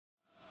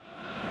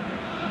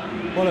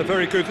Well, a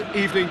very good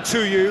evening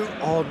to you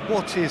on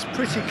what is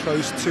pretty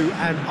close to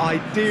an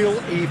ideal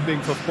evening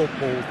for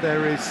football.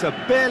 There is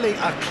barely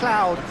a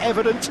cloud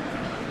evident.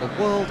 The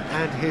world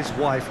and his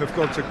wife have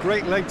gone to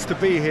great lengths to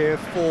be here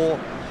for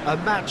a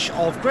match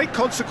of great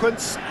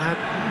consequence and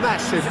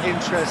massive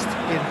interest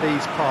in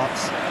these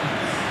parts.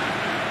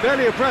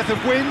 Barely a breath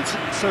of wind,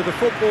 so the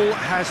football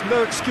has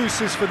no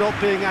excuses for not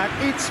being at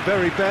its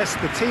very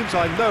best. The teams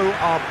I know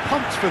are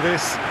pumped for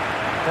this.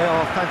 There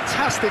are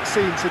fantastic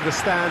scenes in the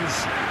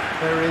stands.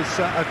 There is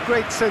a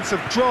great sense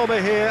of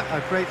drama here,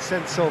 a great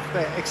sense of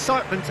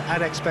excitement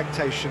and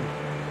expectation.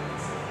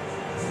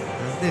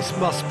 And this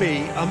must be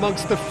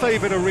amongst the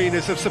favoured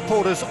arenas of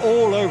supporters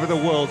all over the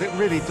world. It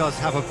really does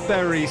have a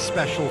very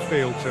special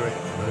feel to it.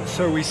 And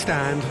so we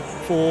stand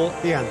for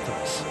the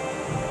anthems.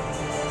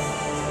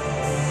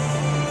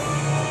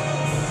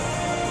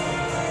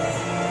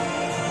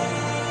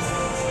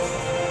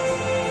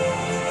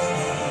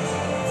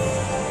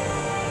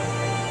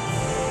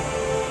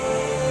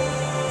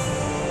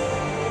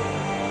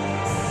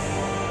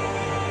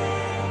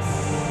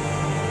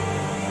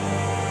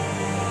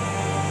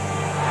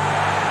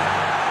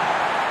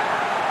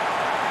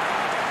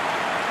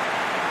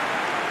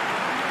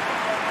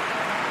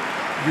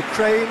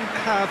 Ukraine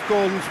have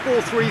gone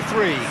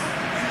 4-3-3.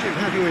 Jim,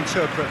 how do you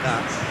interpret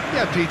that?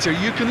 Yeah, Peter,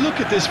 you can look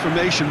at this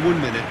formation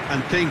 1 minute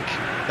and think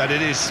that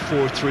it is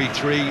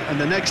 4-3-3, and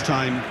the next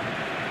time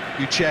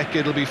you check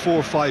it'll be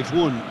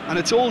 4-5-1, and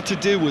it's all to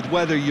do with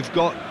whether you've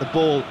got the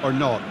ball or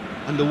not,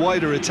 and the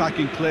wider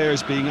attacking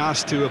players being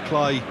asked to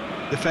apply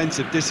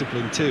defensive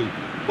discipline too.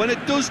 When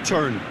it does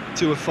turn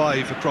to a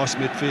 5 across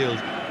midfield,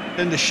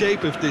 then the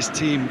shape of this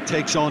team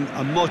takes on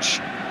a much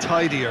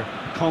tidier,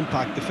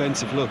 compact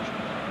defensive look.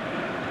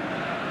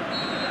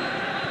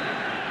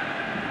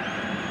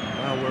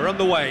 We're on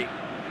the way.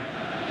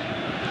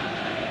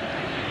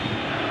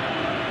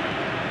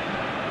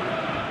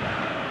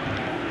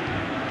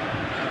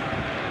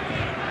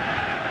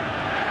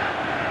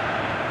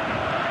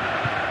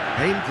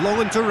 Aimed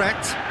long and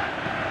direct,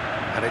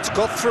 and it's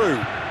got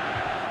through.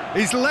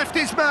 He's left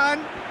his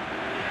man.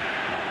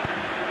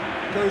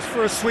 Goes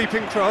for a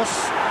sweeping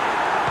cross.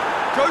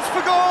 Goes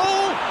for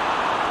goal!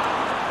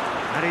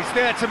 And he's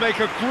there to make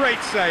a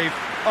great save.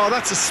 Oh,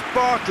 that's a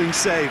sparkling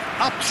save,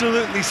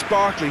 absolutely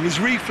sparkling. His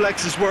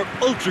reflexes were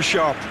ultra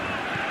sharp.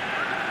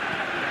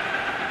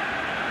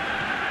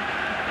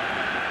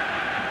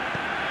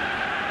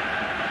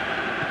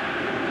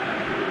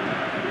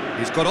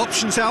 He's got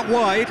options out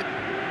wide.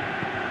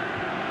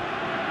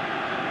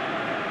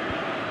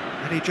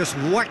 And he just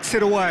whacks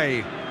it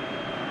away.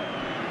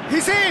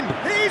 He's in!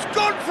 He's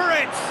gone for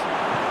it!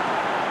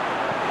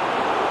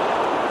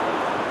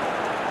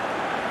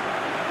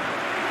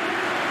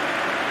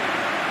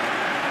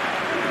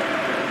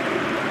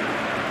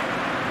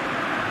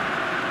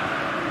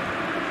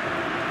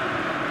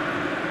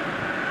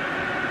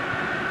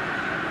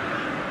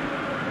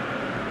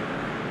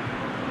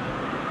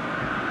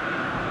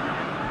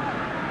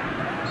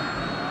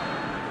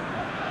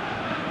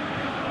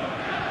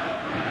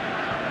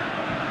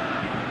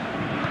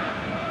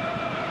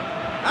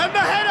 And the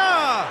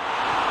header!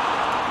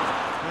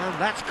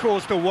 And that's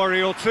caused a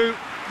worry or two.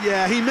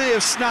 Yeah, he may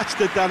have snatched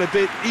at that a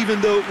bit,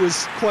 even though it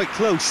was quite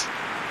close.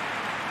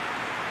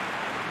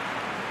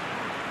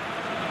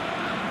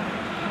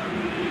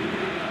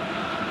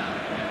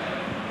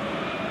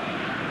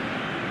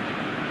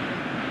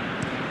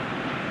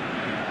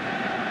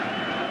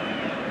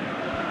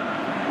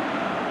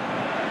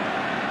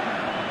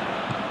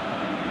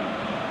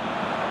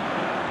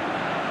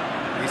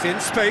 He's in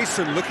space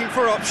and looking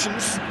for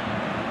options.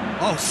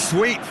 Oh,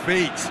 sweet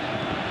feet.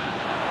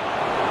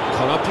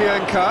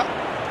 Konoplyanka.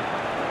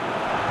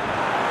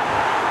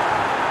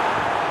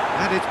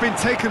 And it's been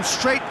taken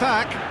straight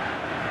back.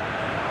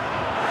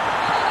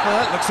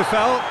 That looks a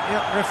foul.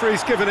 Yep,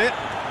 referee's given it.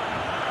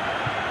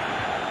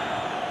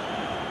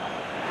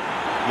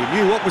 He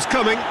knew what was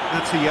coming.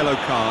 That's a yellow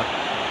card.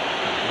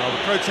 Well,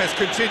 the protest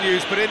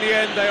continues, but in the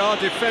end they are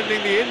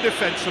defending the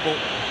indefensible.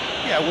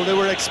 Yeah, well, they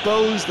were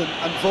exposed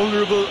and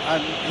vulnerable,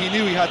 and he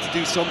knew he had to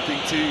do something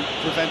to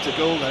prevent a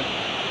goal then.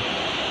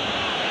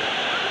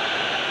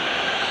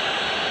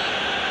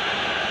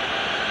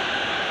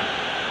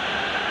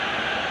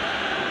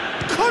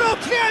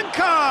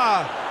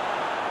 Konoplyanka!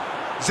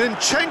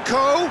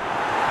 Zinchenko!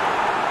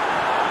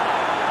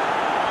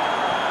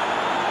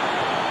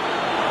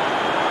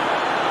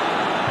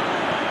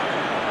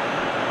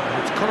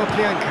 It's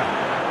Konoplyanka.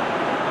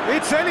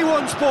 It's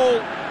anyone's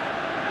ball!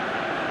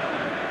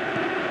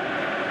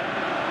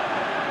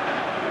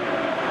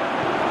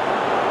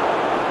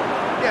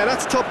 Yeah,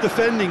 that's top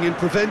defending and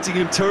preventing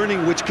him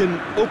turning, which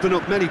can open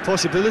up many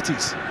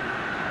possibilities.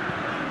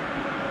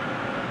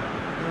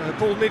 The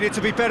ball needed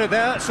to be better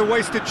there, it's a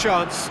wasted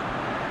chance.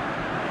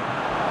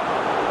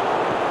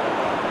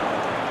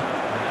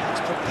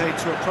 It's got paid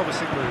to a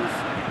promising move.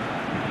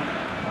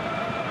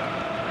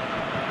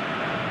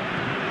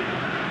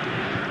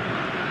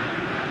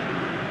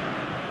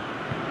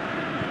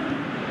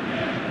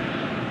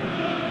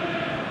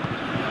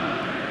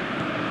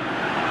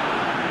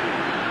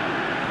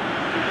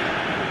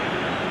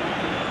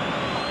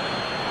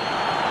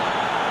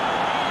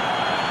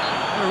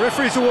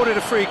 Referee's awarded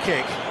a free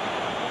kick.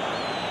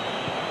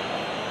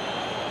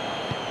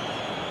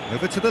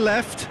 Over to the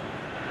left.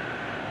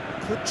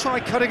 Could try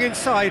cutting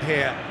inside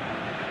here.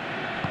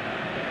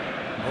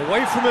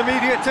 Away from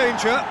immediate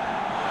danger.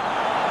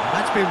 And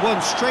that's been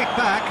won straight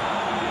back.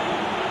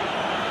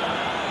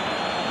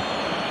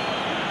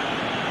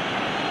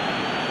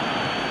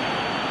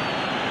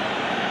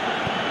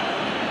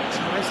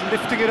 Tries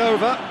lifting it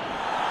over.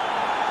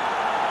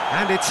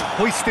 And it's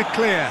hoisted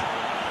clear.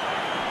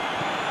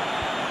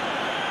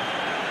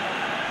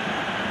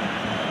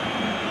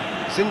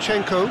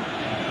 Zinchenko.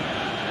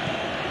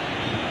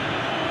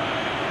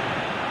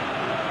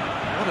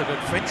 What an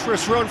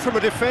adventurous run from a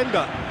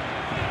defender.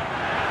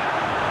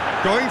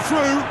 Going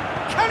through.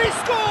 Can he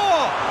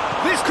score?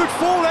 This could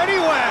fall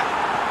anywhere.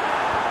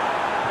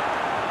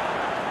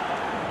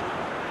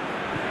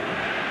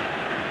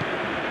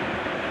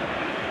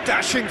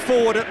 Dashing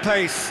forward at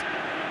pace.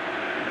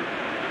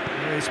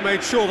 He's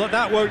made sure that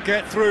that won't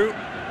get through.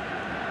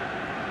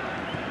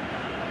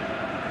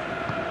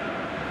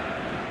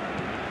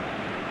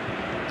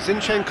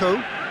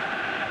 Zinchenko.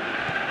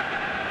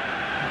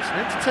 It's an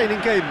entertaining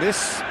game,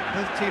 this.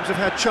 Both teams have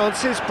had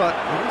chances, but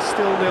it is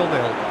still 0-0.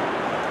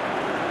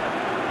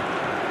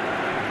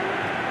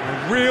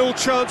 A real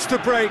chance to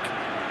break.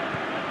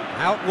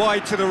 Out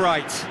wide to the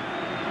right.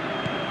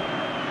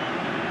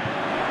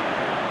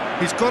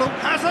 He's got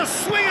has a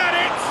swing at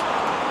it!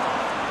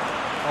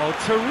 Oh,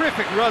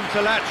 terrific run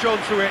to latch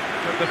onto it,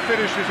 but the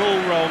finish is all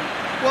wrong.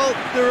 Well,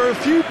 there are a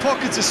few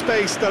pockets of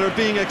space that are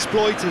being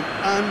exploited,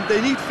 and they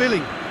need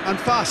filling, and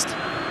fast.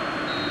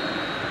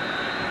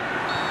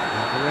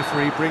 The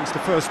referee brings the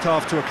first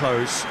half to a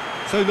close.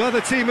 So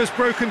neither team has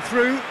broken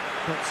through,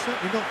 but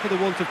certainly not for the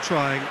want of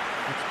trying.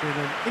 It's been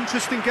an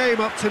interesting game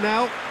up to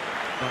now,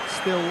 but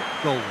still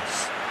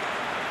goals.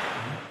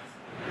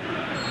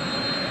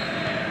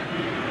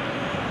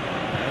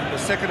 And the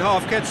second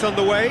half gets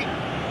underway.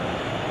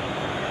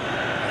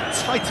 A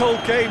tight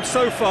old game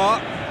so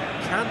far.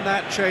 Can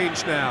that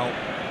change now?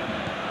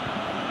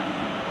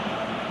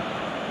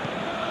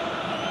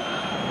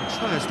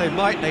 Try as they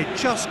might, they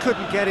just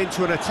couldn't get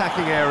into an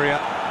attacking area.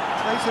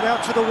 Plays it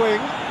out to the wing.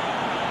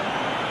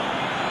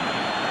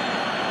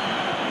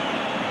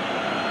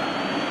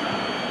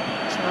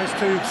 Tries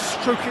to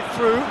stroke it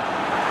through.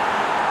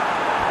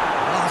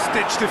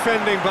 Last-ditch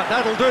defending, but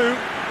that'll do.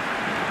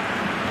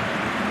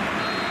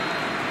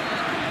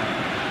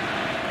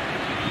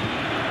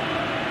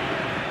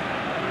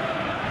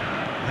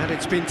 And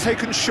it's been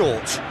taken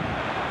short.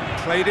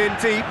 Played in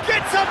deep.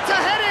 Gets up to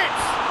head it!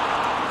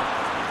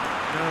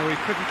 No, he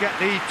couldn't get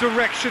the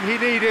direction he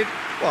needed.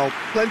 Well,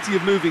 plenty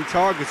of moving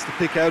targets to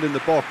pick out in the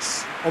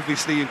box.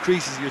 Obviously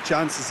increases your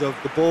chances of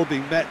the ball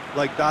being met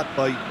like that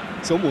by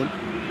someone.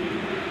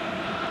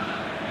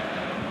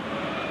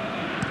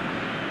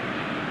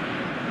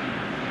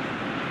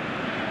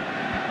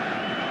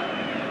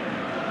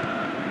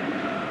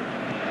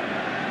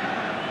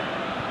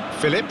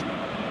 Philip.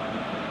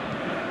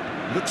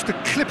 Looks to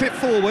clip it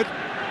forward.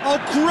 Oh,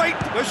 great!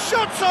 The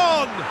shot's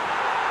on!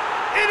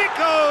 In it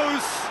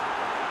goes!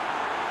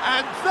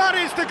 And that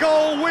is the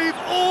goal we've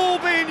all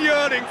been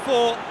yearning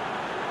for.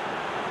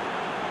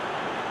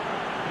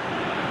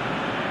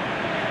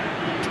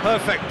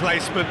 Perfect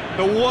placement,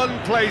 the one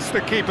place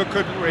the keeper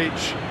couldn't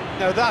reach.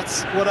 Now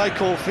that's what I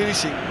call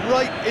finishing,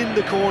 right in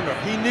the corner.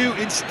 He knew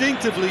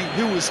instinctively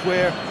who was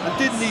where and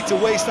didn't need to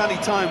waste any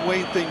time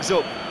weighing things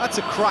up. That's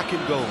a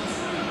cracking goal.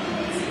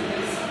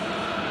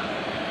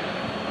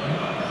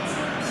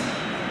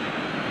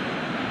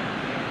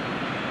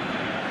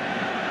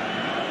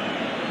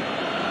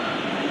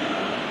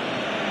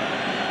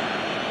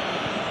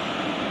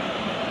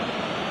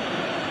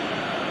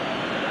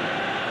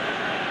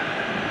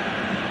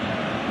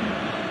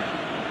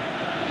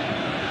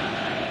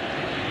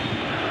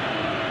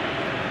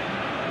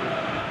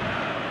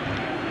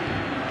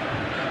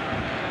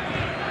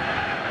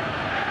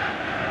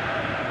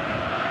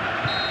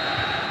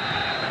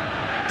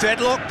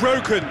 Deadlock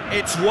broken,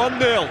 it's 1-0.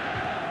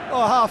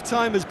 Oh,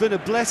 half-time has been a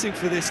blessing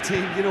for this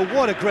team. You know,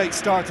 what a great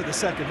start to the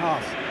second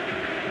half.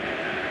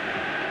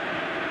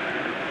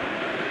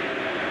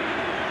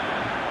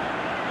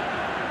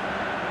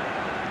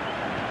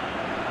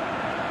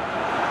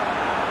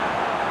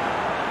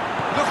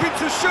 Looking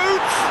to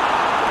shoot!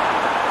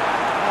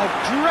 Oh,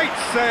 great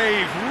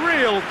save,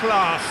 real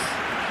class.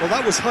 Well,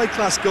 that was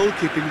high-class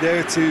goalkeeping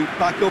there to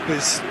back up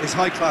his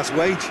high-class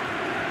wage.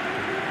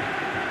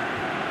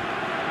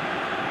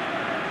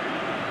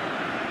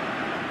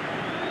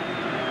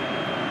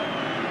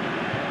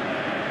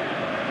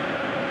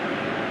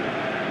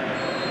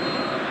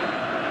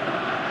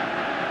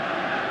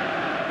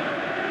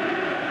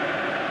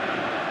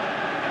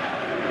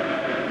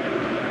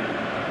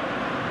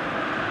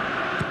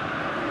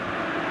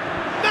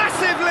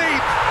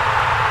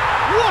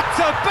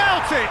 What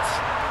about it?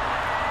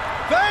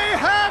 They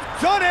have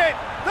done it!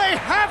 They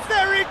have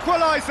their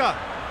equaliser!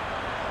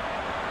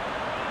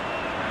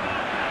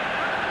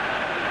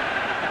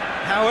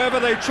 However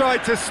they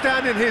tried to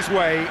stand in his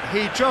way,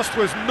 he just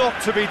was not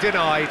to be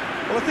denied.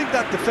 Well, I think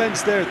that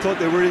defence there thought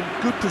they were in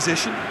good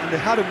position and they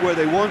had him where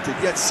they wanted,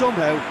 yet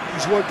somehow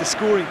he's worked the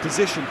scoring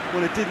position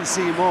when it didn't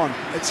see him on.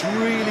 It's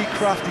really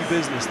crafty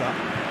business,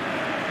 that.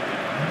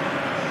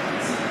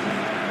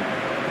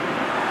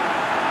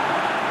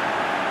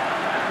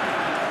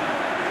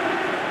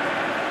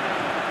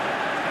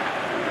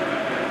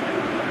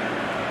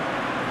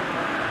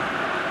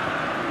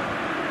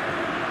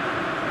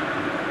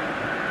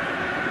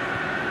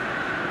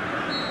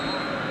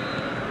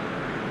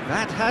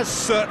 That has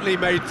certainly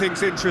made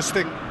things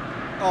interesting.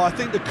 Oh, I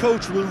think the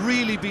coach will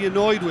really be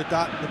annoyed with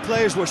that. The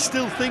players were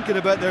still thinking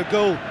about their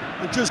goal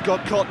and just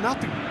got caught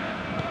napping.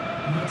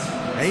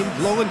 Aimed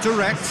long and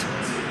direct.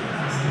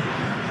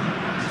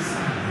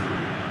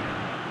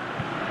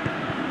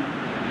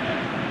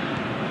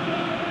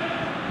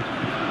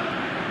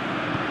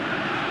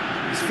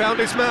 He's found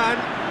his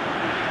man.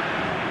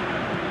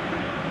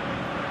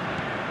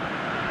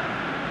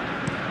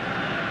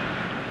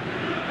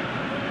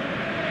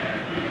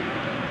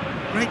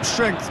 Great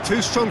strength,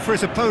 too strong for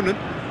his opponent.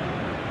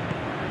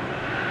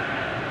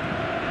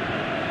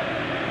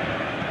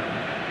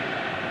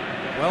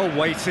 Well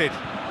weighted.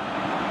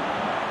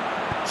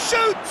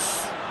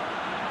 Shoots!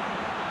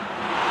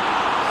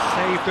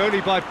 Saved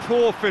only by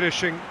poor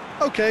finishing.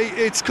 OK,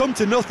 it's come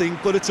to nothing,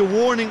 but it's a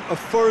warning of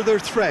further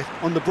threat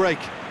on the break.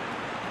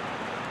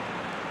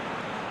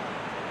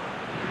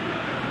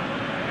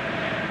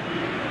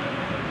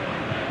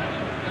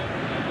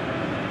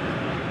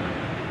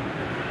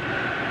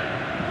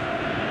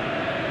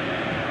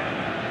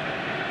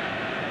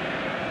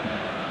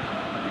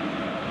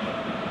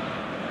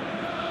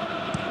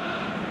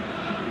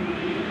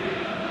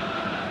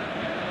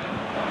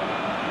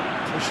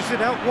 Pushes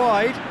it out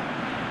wide.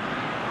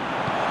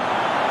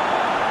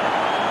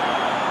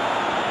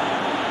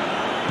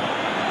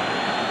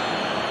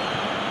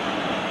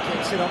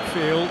 Gets it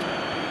upfield.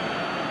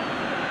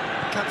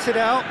 Cuts it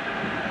out.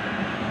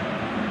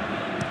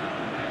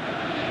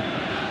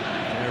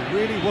 There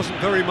really wasn't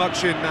very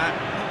much in that.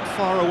 Not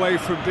far away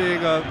from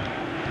being a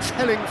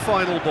telling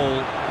final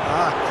ball.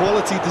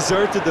 Quality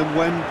deserted them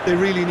when they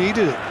really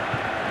needed it.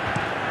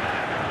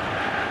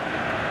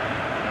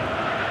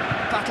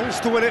 Battles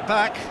to win it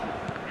back.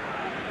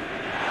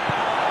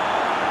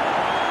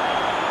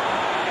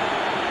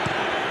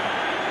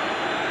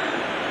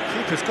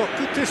 Keeper's got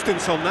good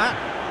distance on that.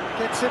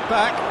 Gets it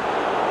back.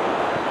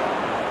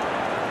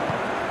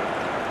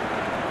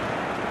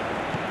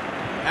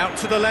 Out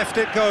to the left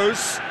it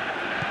goes.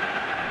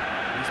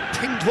 He's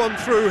pinged one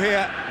through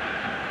here.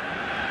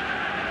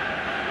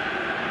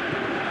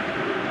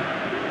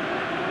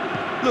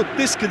 Look,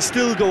 this can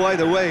still go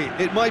either way.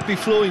 It might be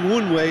flowing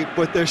one way,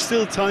 but there's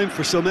still time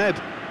for some ebb.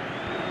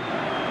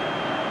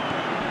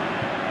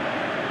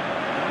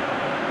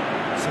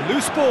 It's a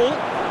loose ball.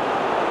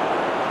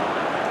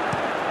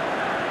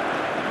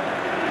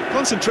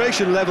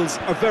 Concentration levels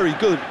are very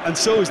good, and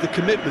so is the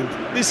commitment.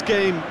 This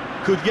game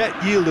could yet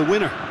yield a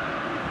winner.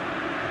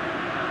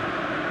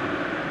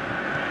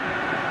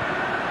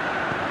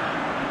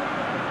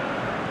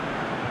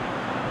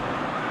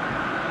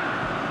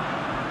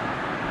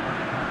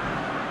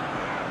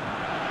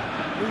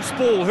 Loose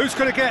ball, who's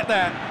going to get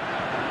that?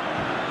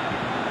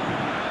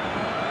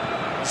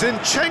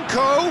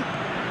 Zinchenko!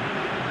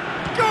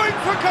 Going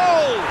for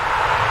goal!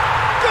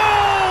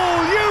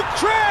 Goal!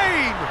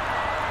 Ukraine!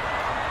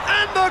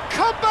 And the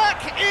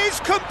comeback is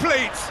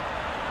complete!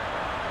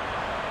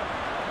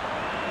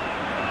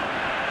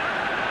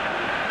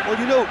 Well,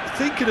 you know,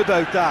 thinking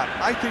about that,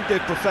 I think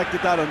they've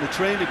perfected that on the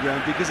training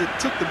ground because it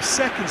took them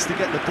seconds to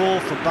get the ball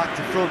from back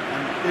to front,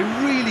 and they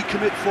really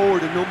commit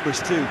forward in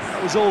numbers too.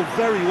 That was all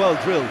very well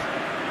drilled.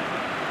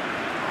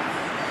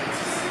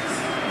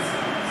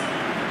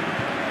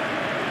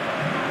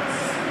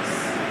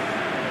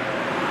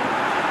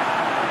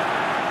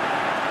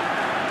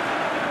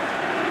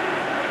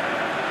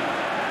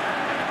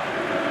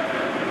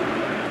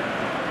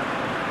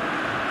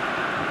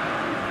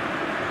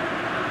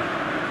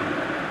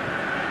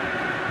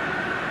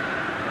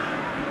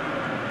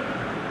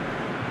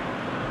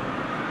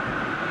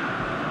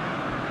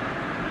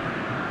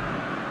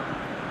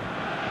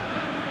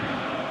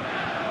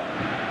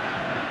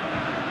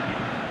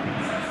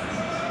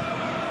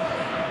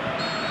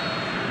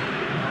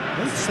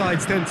 Both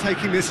sides then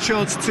taking this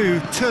chance to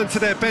turn to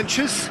their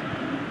benches.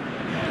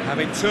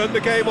 Having turned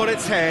the game on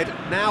its head,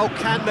 now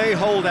can they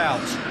hold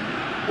out?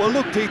 Well,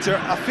 look, Peter,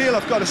 I feel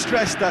I've got to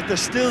stress that there's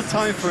still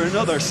time for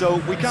another, so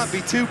we can't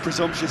be too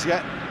presumptuous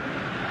yet.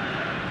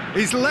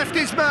 He's left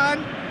his man.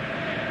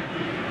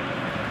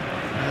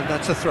 And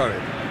that's a throw-in.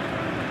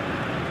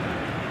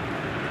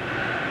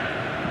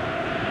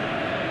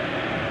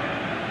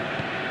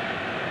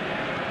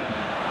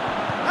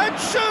 And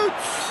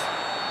shoots!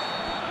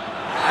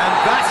 And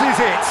that is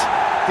it.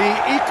 The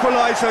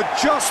equaliser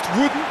just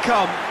wouldn't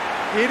come.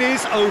 It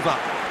is over.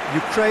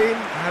 Ukraine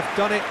have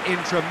done it in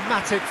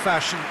dramatic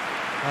fashion.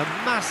 A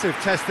massive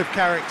test of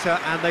character,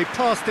 and they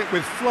passed it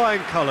with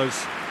flying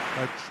colours.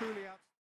 A true